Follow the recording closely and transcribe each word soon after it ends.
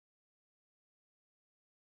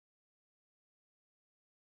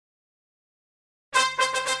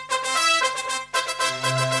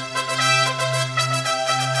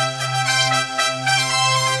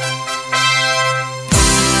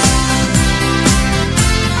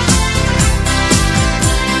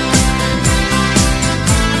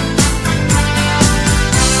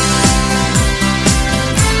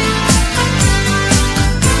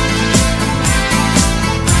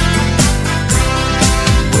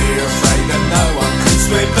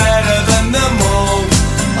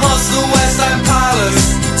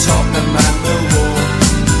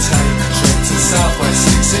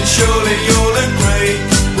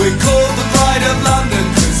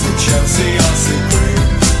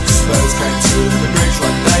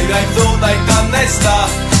Leicester.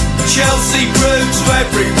 Chelsea proved to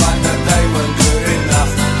everyone that they weren't good enough.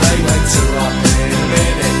 They went to up in a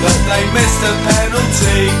minute, but they missed a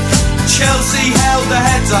penalty. Chelsea held their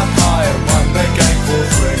heads up high and won the game for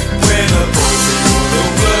free. We're the boys in royal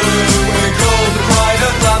blue, we're called the pride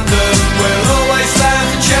of London. We'll always stand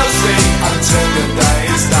for Chelsea until the day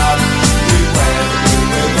is done. We wear the blue,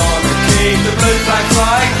 we're gonna keep the blue flag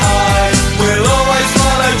flying high. We'll always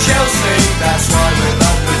follow Chelsea, that's why we're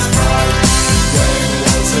London's pride. When I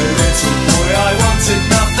was a little boy I wanted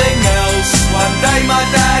nothing else. One day my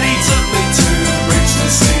daddy took me to the bridge to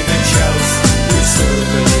see the Chelsea. We stood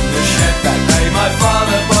in the shed that day, my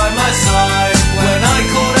father by my side. When I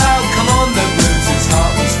called out, come on the Blues, his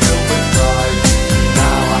heart was filled with pride.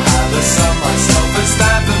 Now I have a son myself at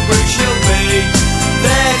Stamford Bridge he'll be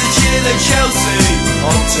there to cheer the Chelsea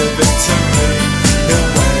on to victory. He'll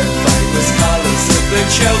wear the famous colours of the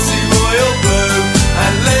Chelsea royal blue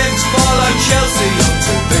and live to follow Chelsea on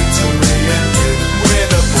to victory and new. We're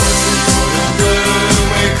the boys in royal blue,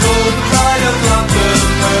 we're called the pride of London.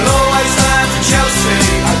 We'll always stand for Chelsea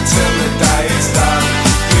until the day is done.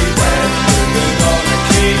 We wear the blue, we're gonna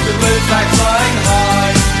keep the blue flag flying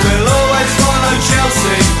high. We'll always follow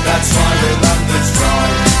Chelsea, that's why we're London's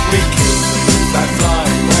pride. We keep the blue flag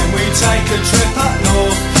flying when we take a trip up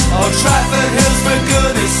north. Old Trafford Hills for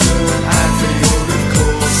Goodison and for York of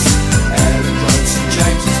course. Ellen Road, St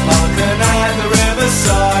James's Park and at the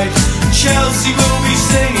Riverside. Chelsea will be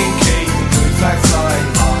singing, keep the blue flag flying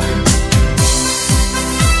high.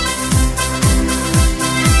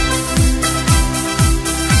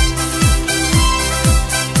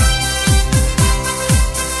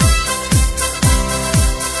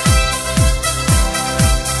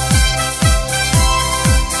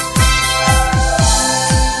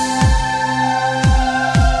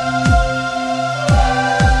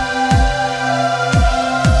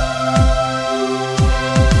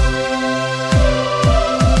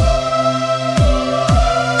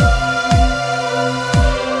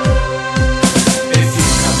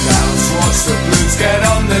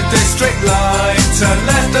 District line, turn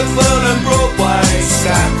left at Fulham Broadway,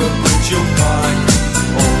 Stamford Bridge you'll find.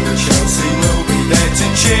 All the Chelsea will be there to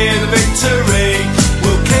cheer the victory.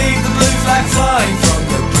 We'll keep the blue flag flying from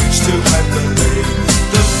the bridge to Wembley.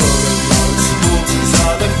 The Fulham Road supporters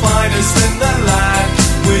are the finest in the land.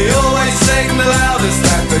 We always sing the loudest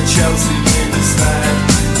and for Chelsea we will stand.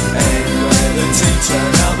 Anywhere the team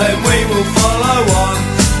turn out then we will follow.